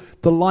go,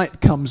 the light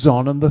comes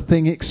on and the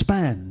thing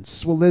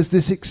expands. Well, there's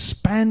this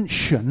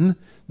expansion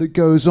that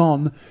goes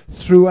on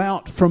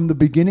throughout, from the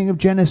beginning of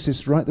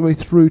Genesis right the way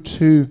through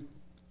to,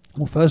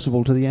 well, first of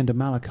all, to the end of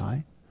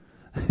Malachi.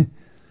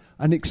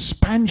 An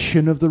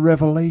expansion of the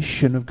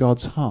revelation of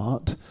God's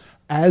heart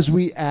as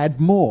we add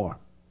more.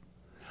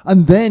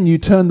 And then you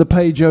turn the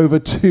page over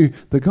to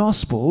the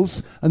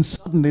Gospels and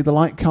suddenly the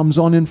light comes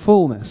on in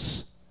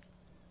fullness.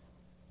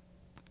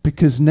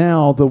 Because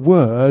now the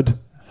Word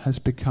has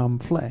become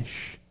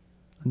flesh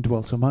and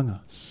dwelt among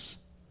us.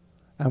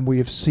 And we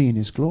have seen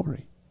his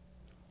glory.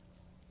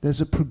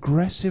 There's a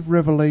progressive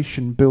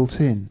revelation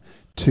built in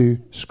to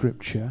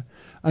Scripture.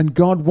 And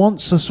God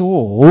wants us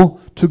all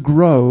to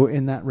grow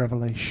in that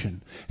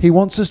revelation. He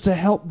wants us to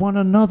help one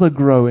another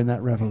grow in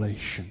that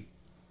revelation.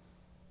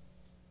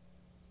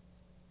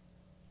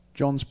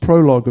 John's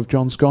prologue of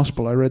John's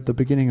Gospel, I read the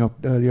beginning of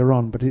earlier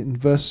on, but in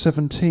verse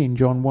 17,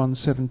 John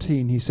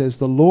 1:17, he says,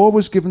 "The law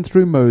was given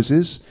through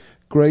Moses,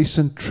 grace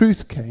and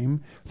truth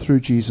came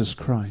through Jesus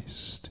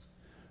Christ.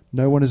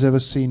 No one has ever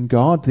seen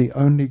God, the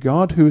only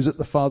God who is at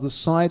the Father's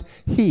side.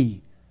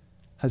 He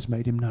has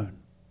made him known."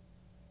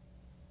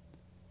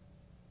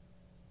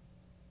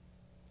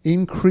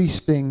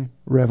 Increasing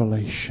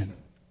revelation.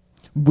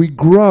 We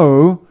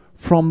grow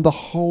from the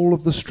whole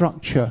of the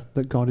structure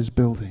that God is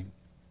building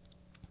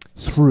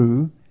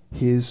through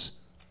his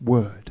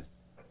word.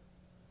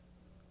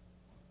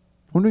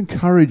 I want to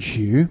encourage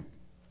you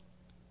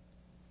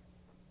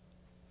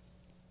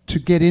to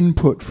get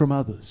input from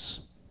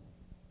others.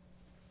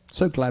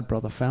 So glad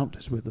Brother Fount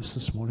is with us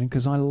this morning,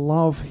 because I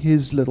love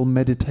his little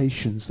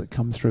meditations that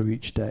come through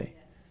each day.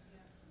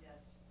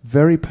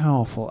 Very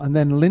powerful. And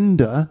then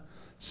Linda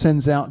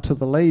sends out to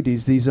the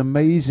ladies these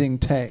amazing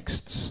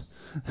texts.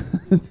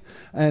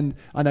 And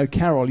I know,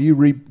 Carol, you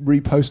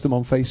repost them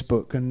on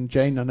Facebook, and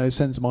Jane, I know,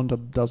 sends them on to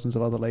dozens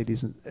of other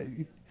ladies.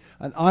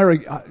 And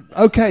Ira,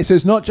 okay, so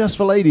it's not just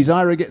for ladies.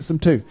 Ira gets them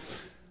too.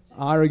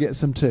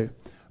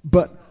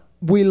 But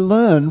we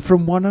learn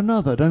from one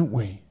another, don't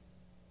we?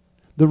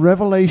 The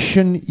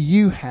revelation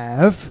you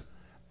have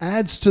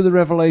adds to the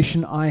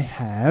revelation I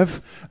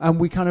have, and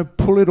we kind of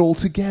pull it all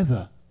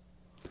together.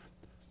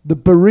 The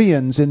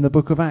Bereans in the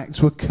book of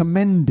Acts were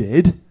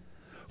commended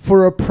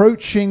for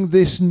approaching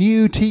this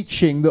new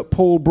teaching that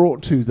Paul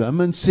brought to them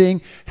and seeing,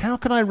 how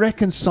can I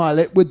reconcile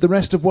it with the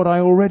rest of what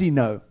I already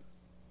know?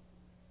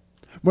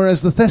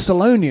 Whereas the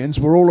Thessalonians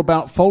were all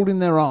about folding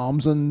their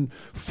arms and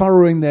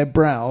furrowing their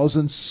brows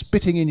and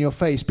spitting in your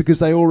face because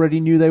they already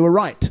knew they were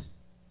right.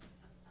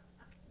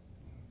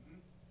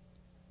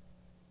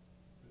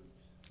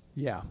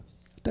 Yeah,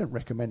 don't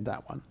recommend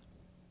that one.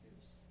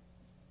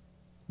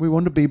 We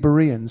want to be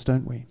Bereans,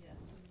 don't we?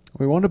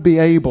 We want to be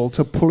able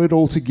to pull it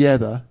all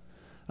together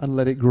and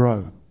let it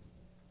grow.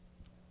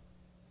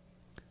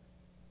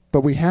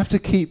 But we have to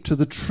keep to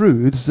the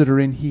truths that are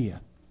in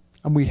here.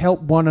 And we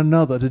help one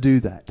another to do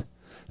that.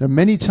 There are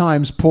many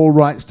times Paul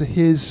writes to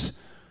his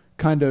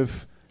kind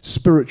of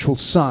spiritual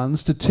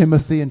sons, to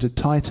Timothy and to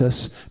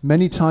Titus.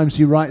 Many times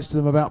he writes to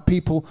them about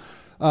people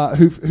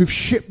who've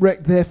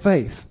shipwrecked their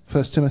faith.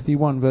 1 Timothy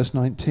 1 verse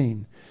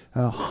 19.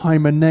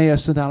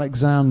 Hymenaeus and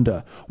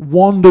Alexander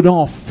wandered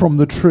off from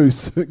the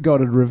truth that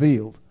God had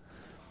revealed.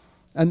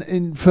 And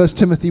in 1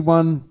 Timothy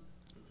 1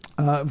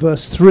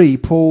 verse 3,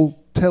 Paul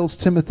tells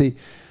Timothy,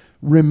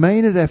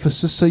 Remain at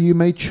Ephesus so you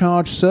may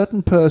charge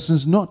certain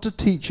persons not to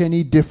teach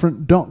any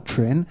different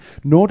doctrine,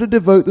 nor to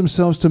devote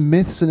themselves to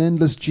myths and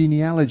endless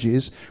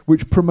genealogies,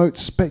 which promote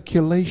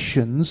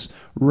speculations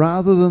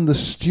rather than the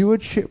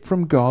stewardship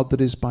from God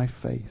that is by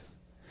faith.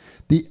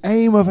 The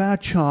aim of our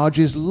charge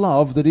is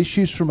love that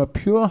issues from a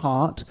pure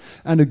heart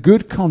and a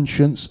good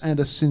conscience and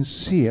a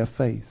sincere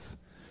faith.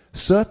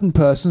 Certain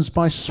persons,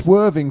 by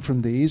swerving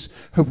from these,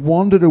 have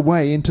wandered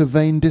away into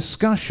vain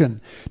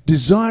discussion,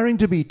 desiring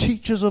to be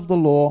teachers of the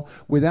law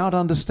without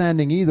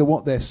understanding either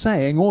what they're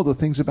saying or the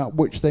things about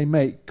which they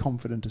make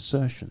confident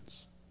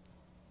assertions.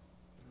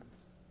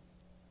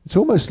 It's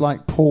almost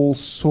like Paul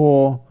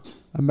saw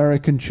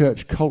American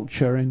church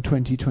culture in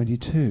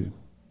 2022.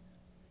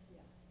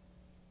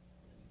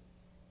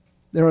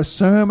 There are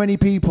so many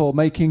people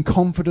making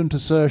confident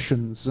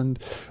assertions and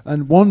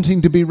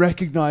wanting to be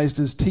recognized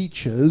as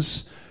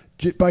teachers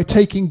by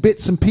taking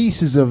bits and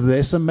pieces of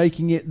this and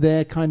making it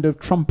their kind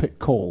of trumpet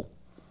call.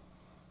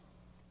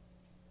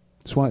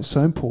 That's why it's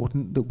so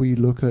important that we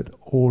look at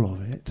all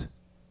of it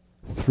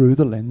through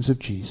the lens of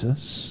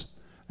Jesus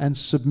and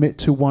submit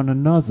to one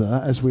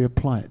another as we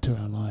apply it to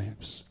our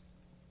lives.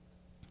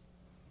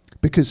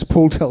 Because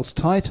Paul tells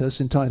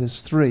Titus in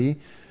Titus 3,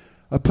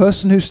 a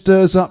person who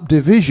stirs up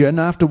division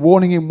after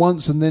warning him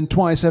once and then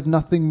twice have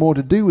nothing more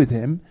to do with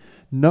him,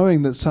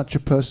 knowing that such a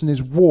person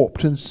is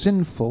warped and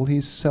sinful, he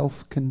is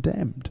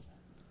self-condemned.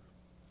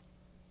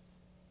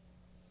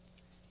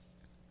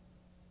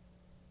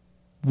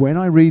 When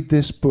I read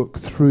this book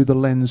through the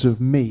lens of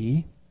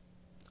me,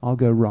 I'll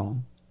go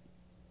wrong.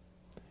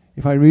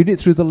 If I read it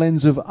through the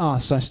lens of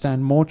us, I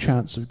stand more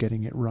chance of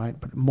getting it right.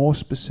 But more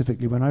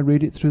specifically, when I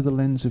read it through the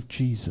lens of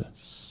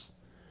Jesus,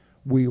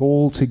 we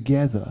all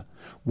together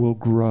will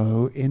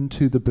grow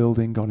into the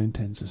building God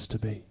intends us to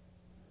be.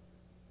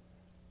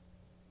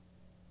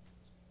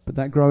 But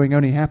that growing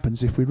only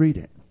happens if we read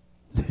it.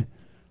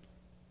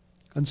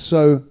 And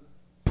so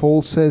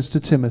Paul says to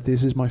Timothy,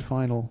 this is my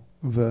final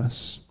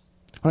verse.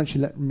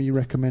 Actually, let me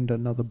recommend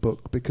another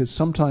book, because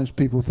sometimes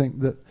people think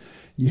that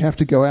you have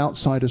to go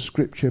outside of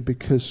Scripture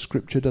because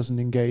Scripture doesn't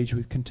engage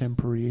with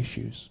contemporary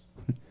issues.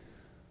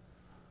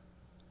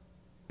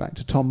 Back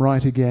to Tom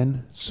Wright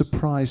again,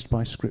 Surprised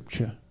by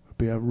Scripture would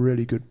be a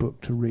really good book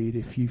to read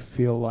if you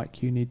feel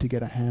like you need to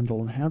get a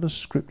handle on how does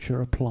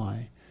Scripture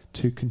apply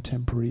to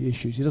contemporary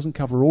issues. He doesn't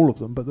cover all of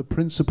them, but the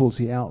principles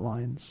he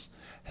outlines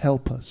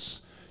help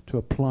us to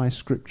apply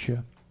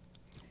Scripture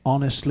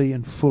honestly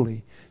and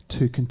fully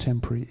to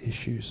contemporary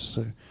issues.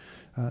 So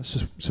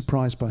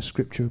Surprised by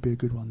Scripture would be a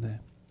good one there.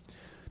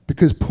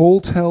 Because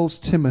Paul tells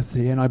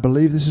Timothy, and I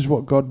believe this is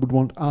what God would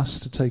want us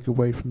to take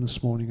away from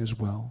this morning as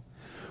well,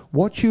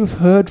 what you have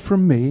heard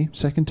from me,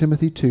 2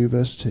 Timothy 2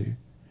 verse 2,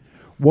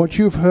 what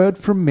you have heard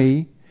from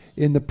me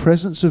in the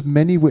presence of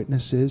many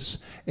witnesses,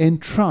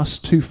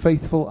 entrust to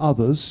faithful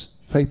others,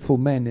 faithful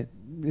men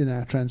in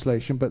our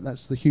translation, but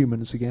that's the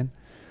humans again.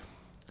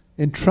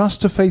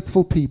 Entrust to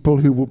faithful people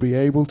who will be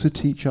able to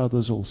teach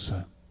others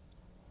also.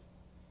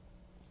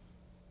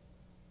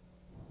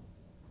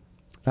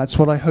 That's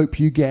what I hope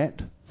you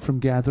get from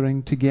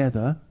gathering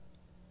together,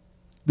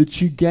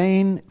 that you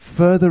gain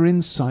further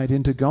insight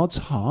into God's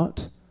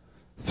heart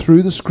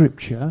through the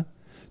Scripture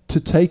to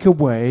take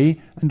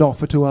away and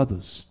offer to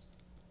others.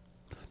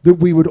 That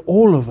we would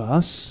all of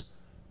us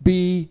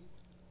be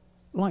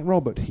like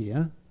Robert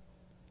here,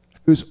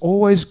 who's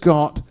always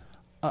got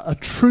a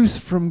truth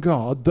from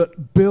God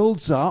that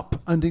builds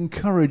up and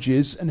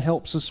encourages and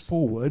helps us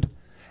forward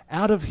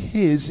out of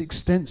his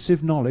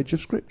extensive knowledge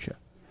of Scripture.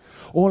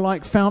 Or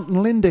like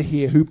Fountain Linda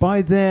here, who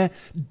by their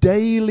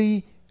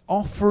daily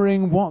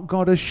offering what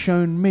God has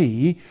shown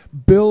me,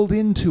 build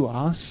into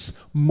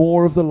us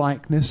more of the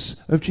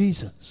likeness of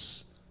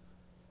Jesus.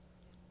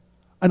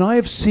 And I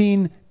have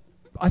seen,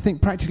 I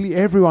think, practically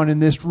everyone in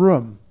this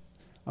room.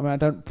 I mean, I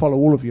don't follow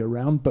all of you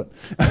around, but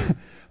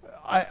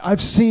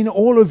I've seen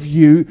all of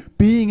you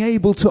being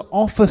able to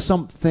offer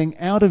something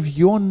out of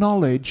your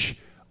knowledge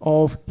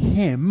of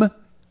him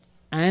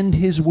and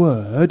his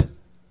word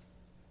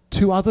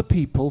to other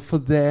people for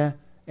their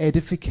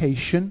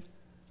edification,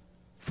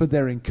 for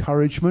their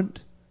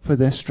encouragement, for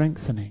their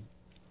strengthening.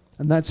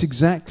 And that's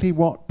exactly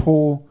what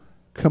Paul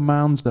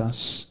commands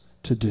us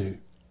to do.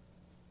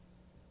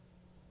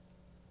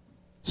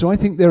 So I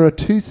think there are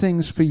two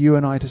things for you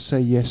and I to say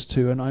yes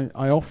to, and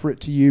I offer it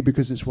to you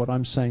because it's what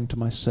I'm saying to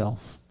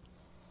myself.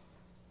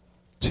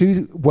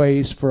 Two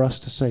ways for us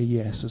to say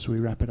yes as we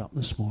wrap it up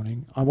this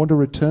morning. I want to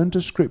return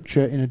to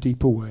Scripture in a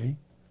deeper way,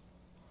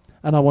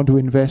 and I want to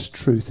invest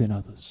truth in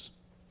others.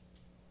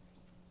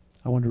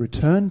 I want to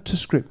return to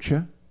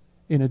Scripture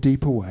in a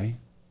deeper way,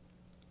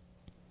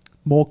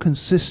 more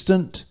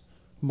consistent,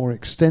 more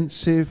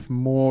extensive,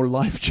 more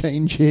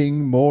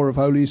life-changing, more of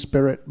Holy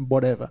Spirit,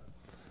 whatever.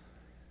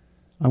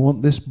 I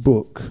want this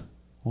book,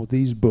 or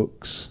these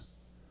books,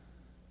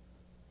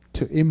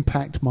 to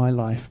impact my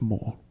life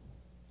more.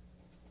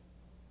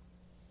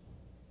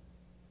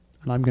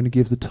 And I'm going to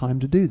give the time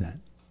to do that.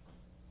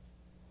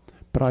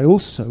 But I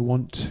also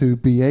want to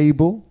be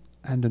able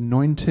and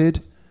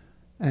anointed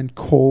and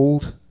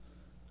called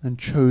and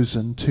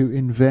chosen to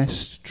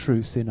invest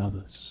truth in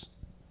others.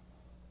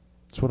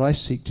 It's what I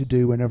seek to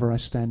do whenever I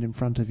stand in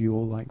front of you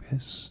all like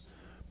this.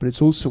 But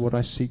it's also what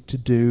I seek to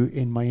do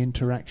in my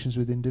interactions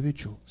with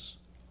individuals.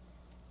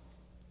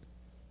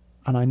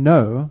 And I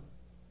know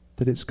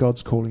that it's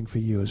God's calling for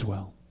you as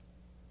well.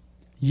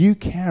 You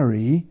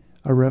carry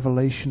a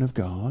revelation of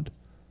God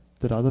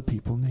that other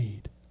people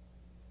need.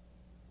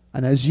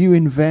 And as you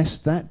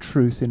invest that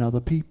truth in other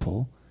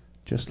people,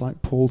 just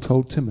like Paul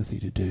told Timothy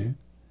to do,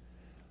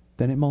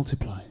 then it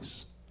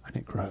multiplies and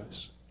it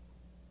grows.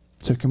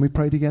 So can we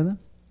pray together?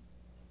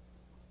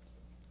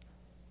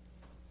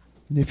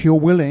 And if you're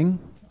willing,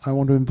 I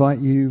want to invite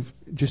you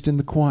just in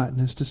the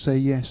quietness to say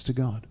yes to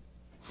God.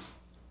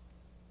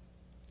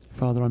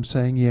 Father, I'm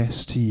saying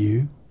yes to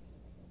you.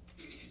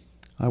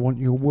 I want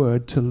your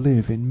word to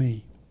live in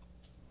me.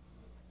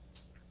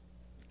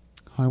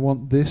 I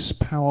want this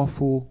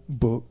powerful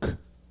book,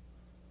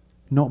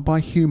 not by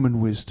human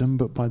wisdom,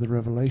 but by the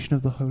revelation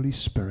of the Holy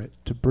Spirit,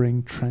 to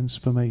bring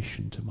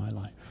transformation to my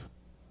life.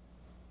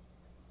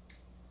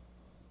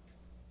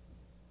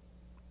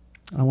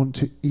 I want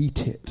to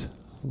eat it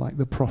like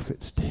the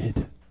prophets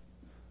did,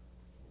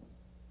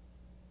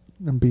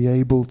 and be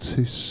able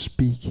to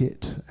speak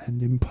it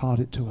and impart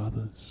it to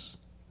others.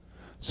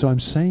 So I'm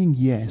saying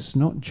yes,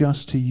 not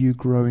just to you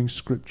growing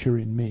Scripture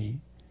in me,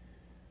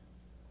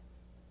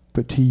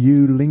 but to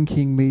you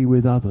linking me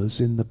with others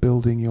in the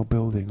building you're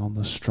building on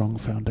the strong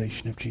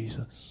foundation of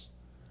Jesus.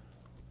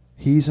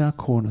 He's our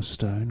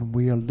cornerstone, and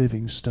we are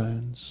living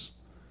stones.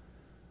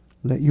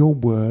 Let your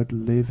word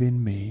live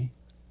in me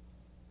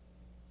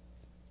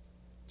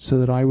so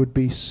that I would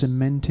be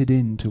cemented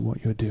into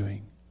what you're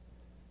doing.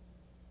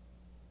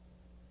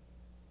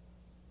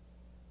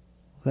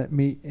 Let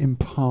me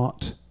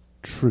impart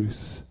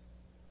truth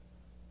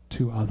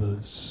to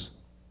others.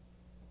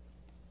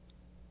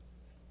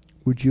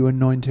 Would you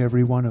anoint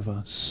every one of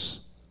us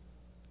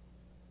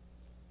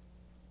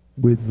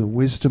with the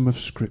wisdom of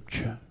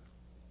Scripture,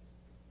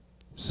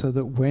 so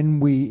that when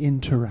we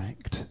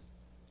interact,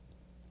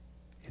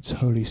 it's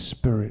Holy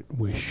Spirit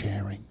we're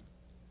sharing.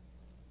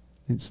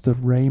 It's the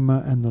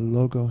Rhema and the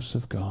Logos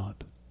of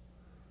God,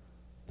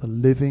 the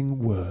living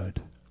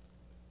word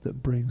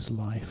that brings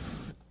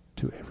life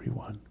to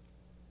everyone.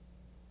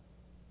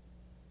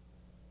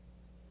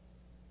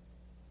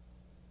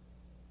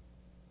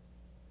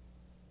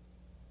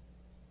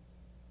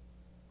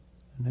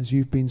 And as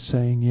you've been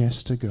saying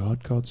yes to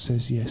God, God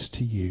says yes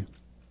to you.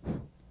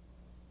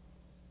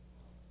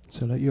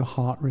 So let your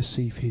heart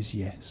receive his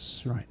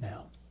yes right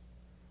now.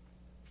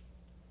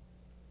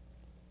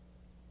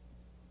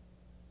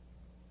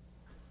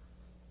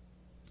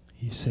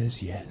 He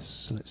says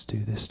yes. Let's do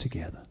this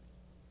together.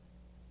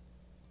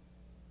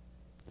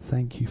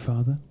 Thank you,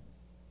 Father,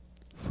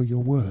 for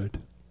your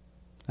word,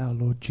 our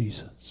Lord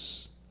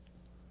Jesus.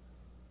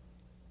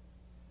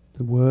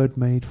 The word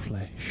made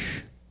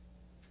flesh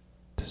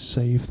to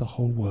save the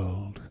whole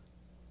world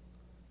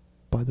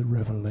by the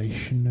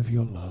revelation of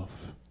your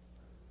love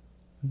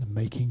and the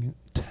making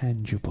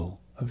tangible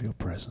of your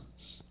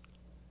presence.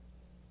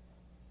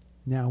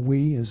 Now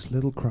we, as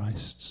little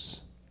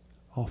Christs,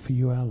 offer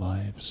you our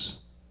lives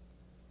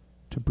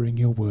to bring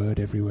your word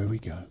everywhere we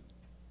go.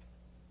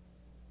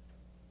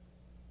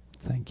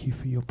 Thank you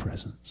for your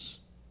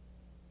presence.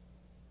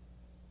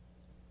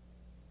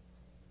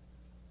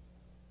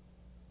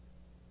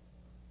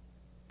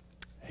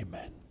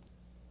 Amen.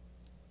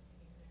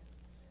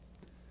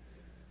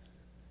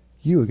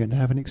 You are going to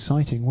have an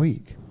exciting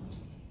week,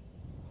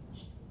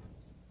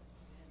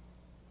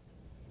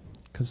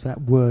 because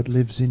that word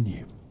lives in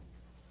you.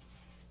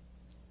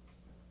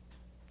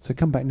 So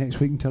come back next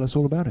week and tell us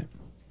all about it.